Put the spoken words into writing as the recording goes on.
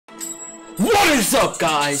What is up,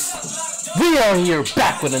 guys? We are here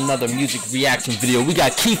back with another music reaction video. We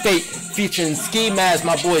got Key Fate featuring Ski Mask,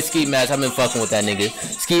 my boy Ski Mask. I've been fucking with that nigga.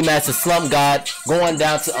 Ski Mask, the Slump God, going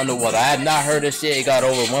down to underwater. I have not heard this shit. It got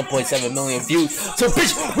over 1.7 million views. So,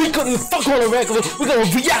 bitch, we couldn't fuck on the regular. We gonna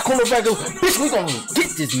react on the regular. Bitch, we gonna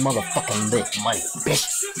get this motherfucking lit money, bitch.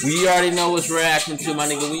 We already know what's reacting to, my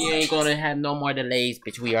nigga. We ain't gonna have no more delays,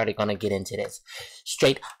 bitch. We already gonna get into this.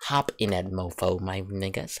 Straight hop in that mofo, my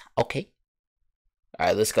niggas. Okay.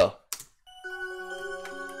 Alright, let's go.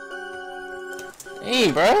 Hey,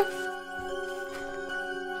 bro.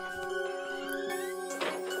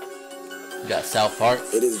 You got South Park.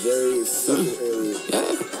 It is very fucking early.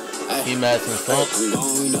 Yeah. He mad some Slump.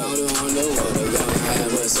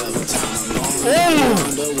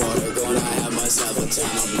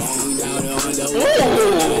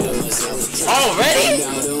 Already?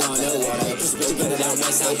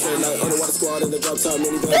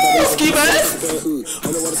 Ski Mask?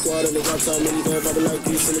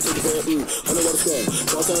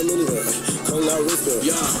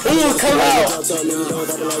 Ooh, come out!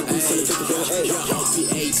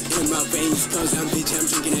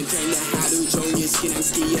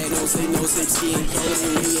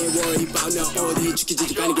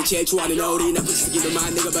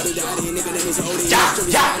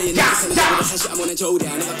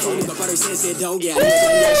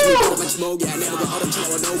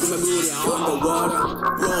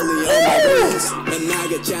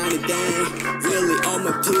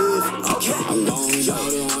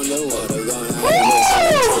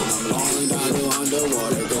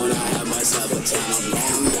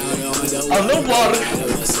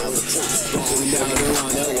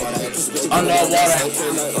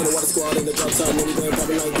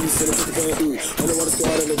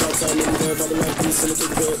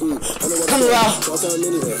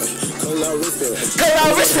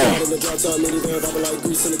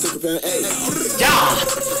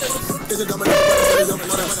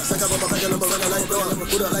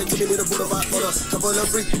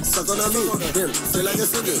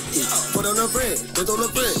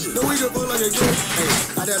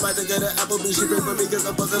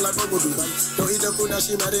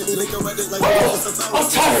 I'm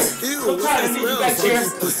tired. I'm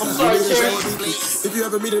sorry, Cherry. If you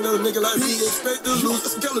ever meet another nigga like me, expect to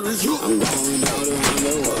lose some calories. I'm going down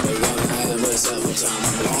underwater, gonna have myself a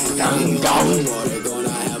time. I'm going down underwater,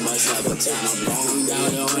 gonna have myself a time. I'm going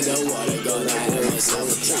down underwater, gonna have myself a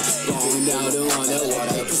time. Going down underwater,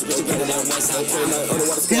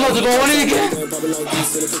 He's about to go on it again.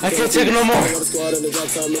 I can't take it no more.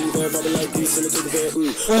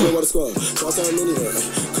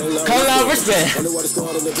 Come out, wristband.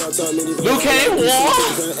 Okay, wall.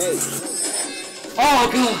 Oh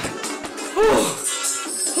god.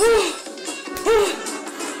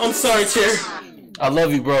 I'm sorry, Cherry. I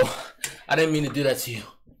love you, bro. I didn't mean to do that to you.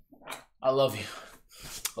 I love you.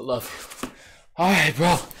 I love you. Alright,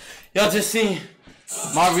 bro. Y'all just seen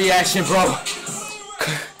my reaction, bro.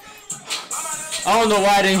 I don't know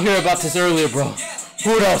why I didn't hear about this earlier, bro.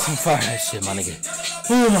 Who else on fire that shit, my nigga?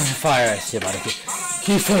 Who am I on fire that shit, my nigga?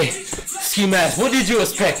 Key Fate, Ski Mask, what did you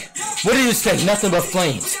expect? What did you expect? Nothing but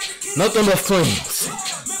flames. Nothing but flames.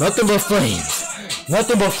 Nothing but flames.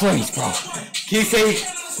 Nothing but flames, bro. Key Fate,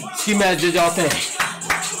 Ski Mask did y'all thing.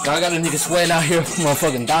 I got a nigga sweating out here,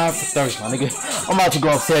 motherfucking dying for thirst, my nigga. I'm about to go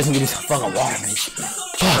upstairs and give me some fucking water, man.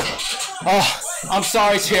 Fuck. Oh, I'm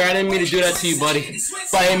sorry, Cherry. I didn't mean to do that to you, buddy.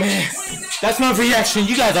 But hey, man, that's my reaction.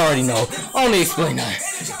 You guys already know. I only explain that.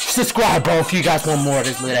 Subscribe, bro, if you guys want more of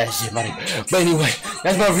this lit ass shit, buddy. But anyway,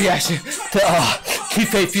 that's my reaction to Key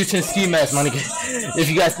Fate featuring Ski Mask, my nigga. If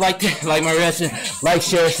you guys liked it, like my reaction, like,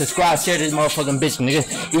 share, subscribe, share this motherfucking bitch, nigga.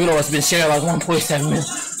 Even though it's been shared like 1.7 million.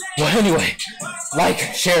 Well, anyway, like,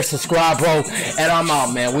 share, subscribe, bro. And I'm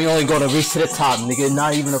out, man. We only gonna reach to the top, nigga.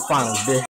 Not even the finals, bitch.